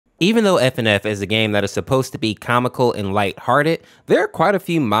Even though FNF is a game that is supposed to be comical and lighthearted, there are quite a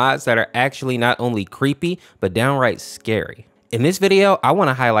few mods that are actually not only creepy, but downright scary. In this video, I want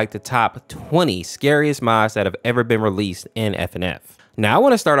to highlight the top 20 scariest mods that have ever been released in FNF. Now, I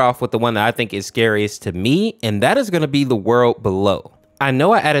want to start off with the one that I think is scariest to me, and that is going to be the world below. I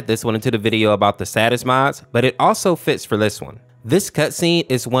know I added this one into the video about the saddest mods, but it also fits for this one. This cutscene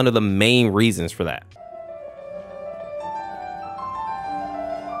is one of the main reasons for that.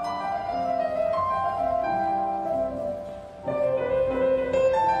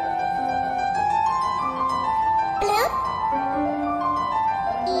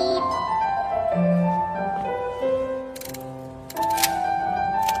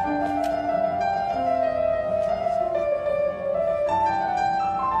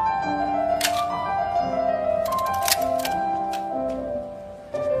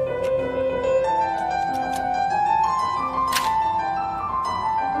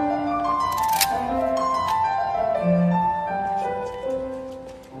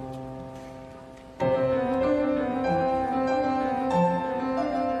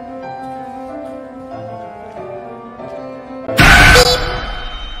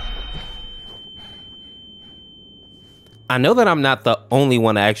 I know that I'm not the only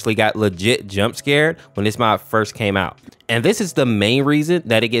one that actually got legit jump scared when this mod first came out. And this is the main reason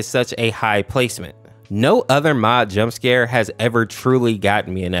that it gets such a high placement. No other mod jump scare has ever truly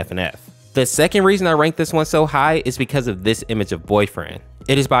gotten me in FNF. The second reason I rank this one so high is because of this image of Boyfriend.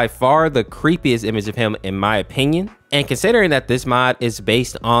 It is by far the creepiest image of him in my opinion. And considering that this mod is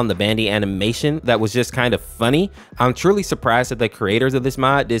based on the Bandy animation that was just kind of funny, I'm truly surprised that the creators of this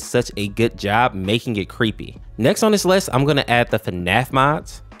mod did such a good job making it creepy. Next on this list, I'm gonna add the FNAF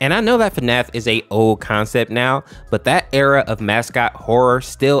mods. And I know that FNAF is an old concept now, but that era of mascot horror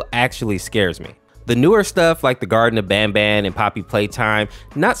still actually scares me. The newer stuff like the Garden of Banban and Poppy Playtime,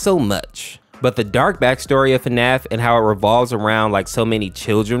 not so much. But the dark backstory of FNAF and how it revolves around like so many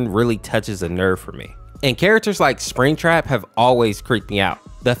children really touches a nerve for me. And characters like Springtrap have always creeped me out.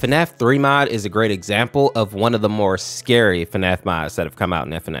 The FNAF 3 mod is a great example of one of the more scary FNAF mods that have come out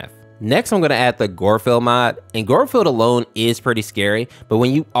in FNAF. Next, I'm going to add the Gorefield mod, and Gorefield alone is pretty scary, but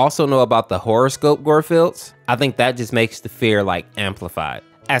when you also know about the horoscope Gorefields, I think that just makes the fear like amplified.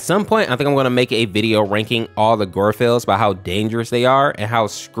 At some point, I think I'm going to make a video ranking all the Gorefields by how dangerous they are and how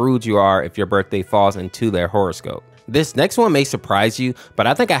screwed you are if your birthday falls into their horoscope. This next one may surprise you, but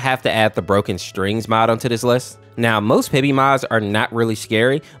I think I have to add the Broken Strings mod onto this list. Now, most Pibby mods are not really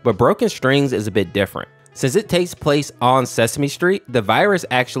scary, but Broken Strings is a bit different. Since it takes place on Sesame Street, the virus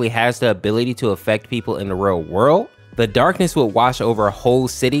actually has the ability to affect people in the real world. The darkness would wash over whole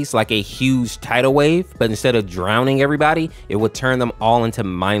cities like a huge tidal wave, but instead of drowning everybody, it would turn them all into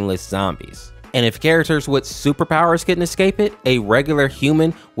mindless zombies. And if characters with superpowers couldn't escape it, a regular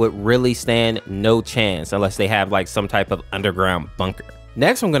human would really stand no chance unless they have like some type of underground bunker.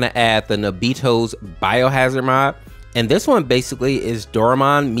 Next, I'm gonna add the Nobito's Biohazard mod. And this one basically is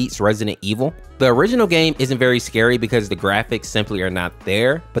Doraemon meets Resident Evil. The original game isn't very scary because the graphics simply are not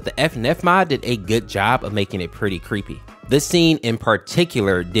there, but the FNF mod did a good job of making it pretty creepy. This scene in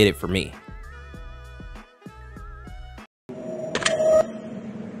particular did it for me.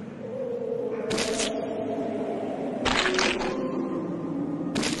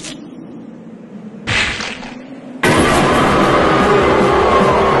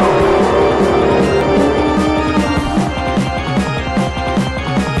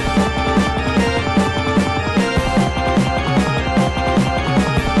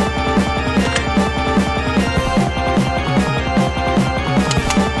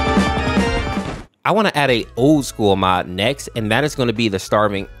 I want to add a old school mod next, and that is going to be the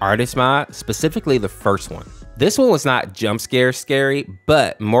Starving Artist mod, specifically the first one. This one was not jump scare scary,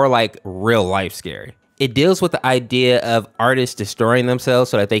 but more like real life scary. It deals with the idea of artists destroying themselves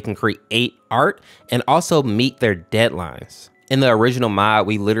so that they can create art and also meet their deadlines. In the original mod,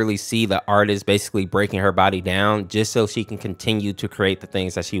 we literally see the artist basically breaking her body down just so she can continue to create the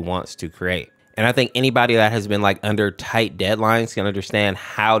things that she wants to create. And I think anybody that has been like under tight deadlines can understand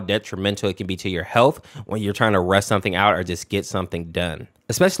how detrimental it can be to your health when you're trying to rush something out or just get something done,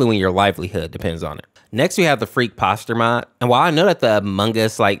 especially when your livelihood depends on it. Next, we have the Freak Posture mod. And while I know that the Among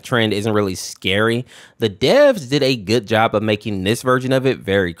Us like trend isn't really scary, the devs did a good job of making this version of it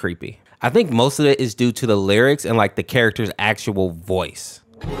very creepy. I think most of it is due to the lyrics and like the character's actual voice.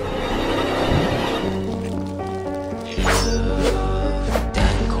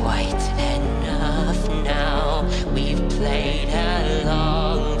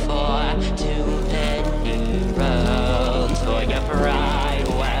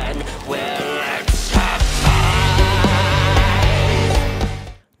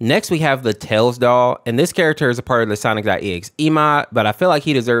 Next, we have the Tails doll, and this character is a part of the sonic.exe mod, but I feel like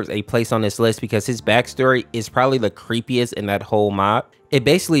he deserves a place on this list because his backstory is probably the creepiest in that whole mod. It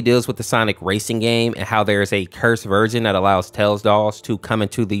basically deals with the Sonic racing game and how there is a cursed version that allows Tails dolls to come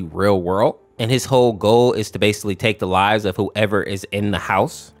into the real world. And his whole goal is to basically take the lives of whoever is in the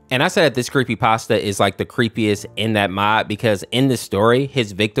house. And I said that this creepypasta is like the creepiest in that mod because in the story,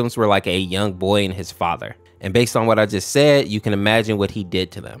 his victims were like a young boy and his father. And based on what I just said, you can imagine what he did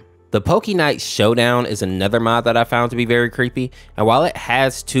to them. The Poke Night Showdown is another mod that I found to be very creepy. And while it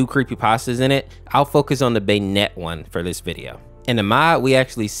has 2 creepypastas in it, I'll focus on the Bayonet one for this video. In the mod, we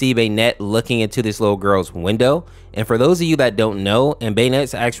actually see Bayonet looking into this little girl's window. And for those of you that don't know, in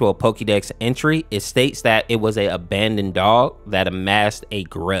Bayonet's actual Pokédex entry, it states that it was an abandoned dog that amassed a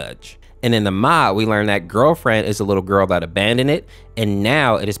grudge. And in the mod, we learn that Girlfriend is a little girl that abandoned it, and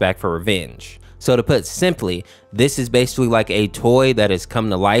now it is back for revenge. So to put simply, this is basically like a toy that has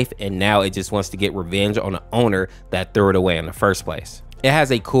come to life, and now it just wants to get revenge on the owner that threw it away in the first place. It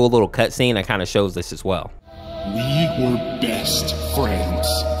has a cool little cutscene that kind of shows this as well. We were best friends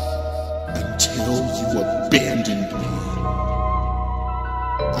until you abandoned me.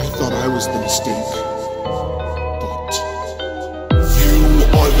 I thought I was the mistake, but you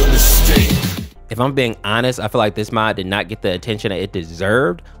are the mistake. If I'm being honest, I feel like this mod did not get the attention that it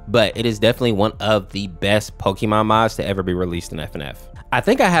deserved, but it is definitely one of the best Pokemon mods to ever be released in FNF. I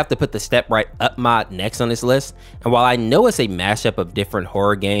think I have to put the Step Right Up mod next on this list, and while I know it's a mashup of different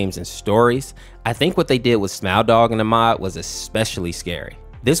horror games and stories, I think what they did with Smile Dog in the mod was especially scary.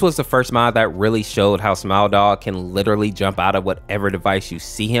 This was the first mod that really showed how Smile Dog can literally jump out of whatever device you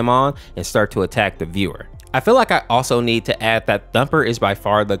see him on and start to attack the viewer. I feel like I also need to add that Thumper is by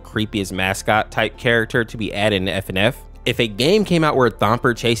far the creepiest mascot type character to be added in FNF. If a game came out where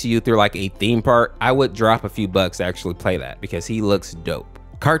Thumper chases you through like a theme park, I would drop a few bucks to actually play that because he looks dope.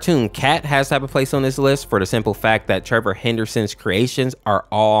 Cartoon Cat has to have a place on this list for the simple fact that Trevor Henderson's creations are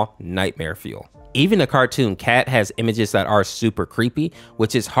all nightmare fuel. Even the Cartoon Cat has images that are super creepy,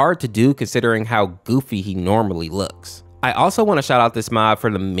 which is hard to do considering how goofy he normally looks. I also want to shout out this mod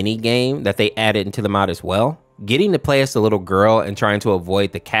for the mini game that they added into the mod as well. Getting to play as the little girl and trying to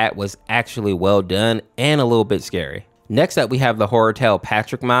avoid the cat was actually well done and a little bit scary. Next up, we have the Horror Tale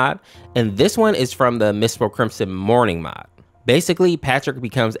Patrick mod, and this one is from the Mistful Crimson Morning mod. Basically, Patrick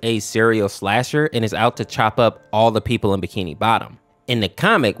becomes a serial slasher and is out to chop up all the people in Bikini Bottom. In the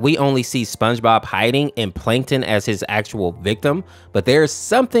comic, we only see SpongeBob hiding and Plankton as his actual victim, but there's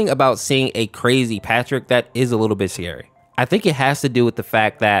something about seeing a crazy Patrick that is a little bit scary. I think it has to do with the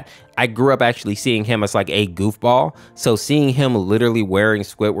fact that I grew up actually seeing him as like a goofball, so seeing him literally wearing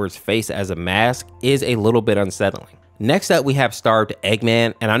Squidward's face as a mask is a little bit unsettling. Next up, we have Starved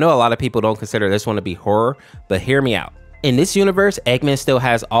Eggman, and I know a lot of people don't consider this one to be horror, but hear me out. In this universe, Eggman still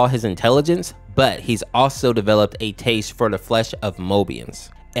has all his intelligence, but he's also developed a taste for the flesh of Mobians.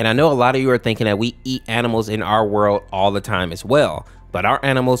 And I know a lot of you are thinking that we eat animals in our world all the time as well, but our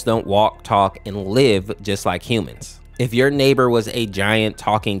animals don't walk, talk, and live just like humans. If your neighbor was a giant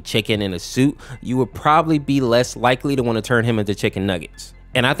talking chicken in a suit, you would probably be less likely to want to turn him into chicken nuggets.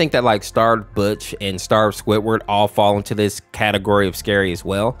 And I think that like Starved Butch and Starved Squidward all fall into this category of scary as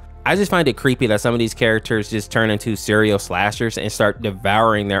well. I just find it creepy that some of these characters just turn into serial slashers and start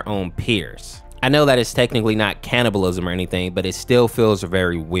devouring their own peers. I know that it's technically not cannibalism or anything, but it still feels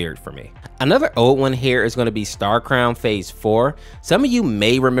very weird for me. Another old one here is going to be Star Crown Phase 4. Some of you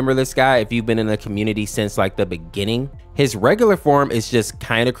may remember this guy if you've been in the community since like the beginning. His regular form is just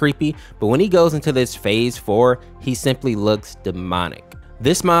kind of creepy, but when he goes into this Phase 4, he simply looks demonic.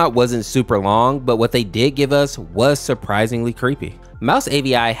 This mod wasn't super long, but what they did give us was surprisingly creepy. Mouse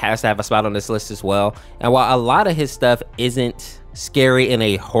AVI has to have a spot on this list as well, and while a lot of his stuff isn't scary in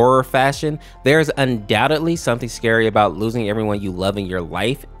a horror fashion, there's undoubtedly something scary about losing everyone you love in your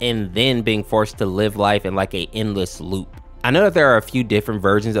life and then being forced to live life in like an endless loop. I know that there are a few different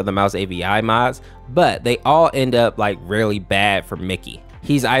versions of the Mouse AVI mods, but they all end up like really bad for Mickey.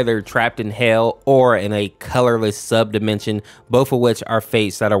 He's either trapped in hell or in a colorless subdimension, both of which are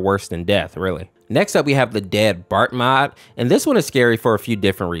fates that are worse than death, really. Next up, we have the Dead Bart mod, and this one is scary for a few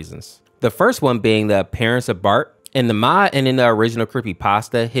different reasons. The first one being the appearance of Bart. In the mod and in the original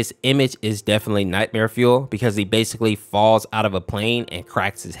creepypasta, his image is definitely nightmare fuel because he basically falls out of a plane and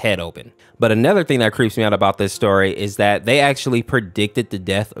cracks his head open. But another thing that creeps me out about this story is that they actually predicted the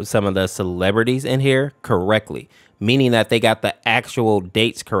death of some of the celebrities in here correctly, meaning that they got the actual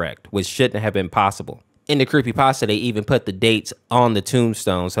dates correct, which shouldn't have been possible. In the creepypasta, they even put the dates on the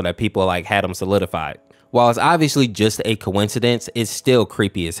tombstone so that people like had them solidified. While it's obviously just a coincidence, it's still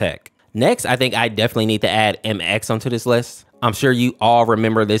creepy as heck. Next, I think I definitely need to add MX onto this list. I'm sure you all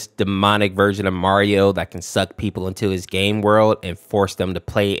remember this demonic version of Mario that can suck people into his game world and force them to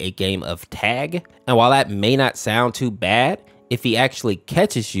play a game of tag. And while that may not sound too bad, if he actually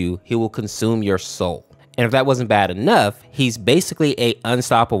catches you, he will consume your soul. And if that wasn't bad enough, he's basically an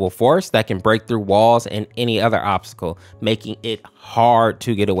unstoppable force that can break through walls and any other obstacle, making it hard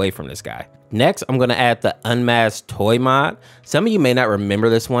to get away from this guy. Next, I'm gonna add the Unmasked Toy mod. Some of you may not remember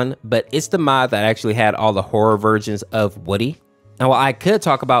this one, but it's the mod that actually had all the horror versions of Woody. And while I could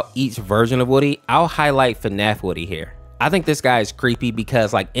talk about each version of Woody, I'll highlight FNAF Woody here. I think this guy is creepy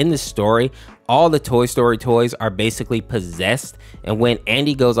because, like, in the story, all the Toy Story toys are basically possessed, and when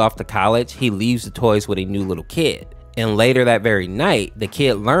Andy goes off to college, he leaves the toys with a new little kid. And later that very night, the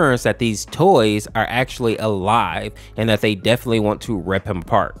kid learns that these toys are actually alive and that they definitely want to rip him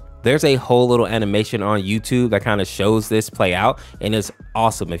apart. There's a whole little animation on YouTube that kind of shows this play out, and it's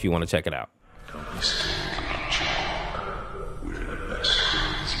awesome if you want to check it out.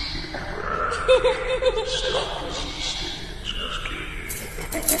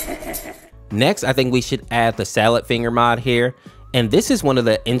 Next, I think we should add the Salad Finger mod here. And this is one of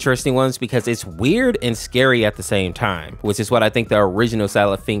the interesting ones because it's weird and scary at the same time, which is what I think the original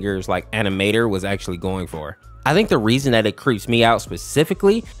Salad Fingers like animator was actually going for. I think the reason that it creeps me out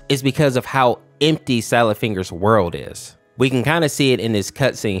specifically is because of how empty Salad Finger's world is. We can kind of see it in this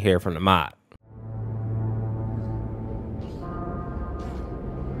cutscene here from the mod.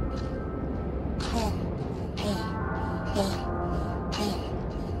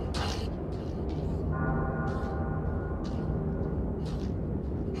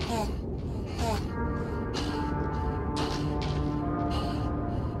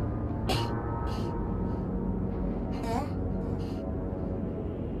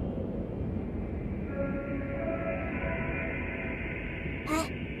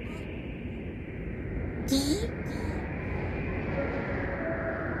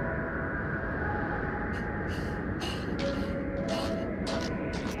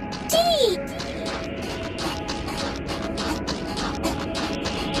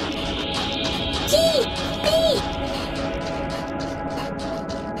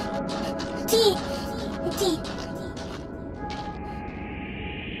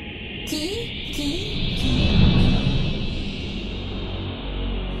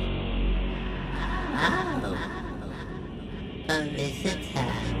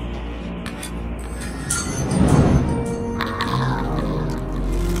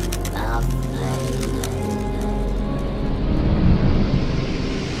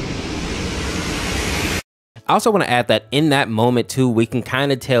 I also want to add that in that moment too, we can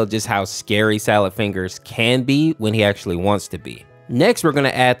kind of tell just how scary Salad Fingers can be when he actually wants to be. Next, we're going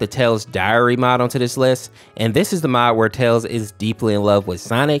to add the Tails Diary mod onto this list, and this is the mod where Tails is deeply in love with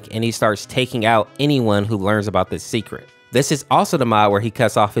Sonic and he starts taking out anyone who learns about this secret. This is also the mod where he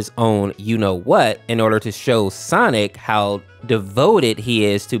cuts off his own you-know-what in order to show Sonic how devoted he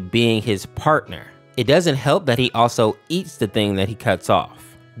is to being his partner. It doesn't help that he also eats the thing that he cuts off.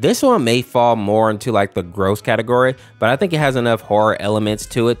 This one may fall more into like the gross category, but I think it has enough horror elements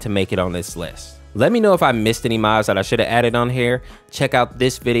to it to make it on this list. Let me know if I missed any mods that I should have added on here. Check out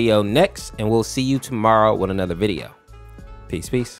this video next, and we'll see you tomorrow with another video. Peace, peace.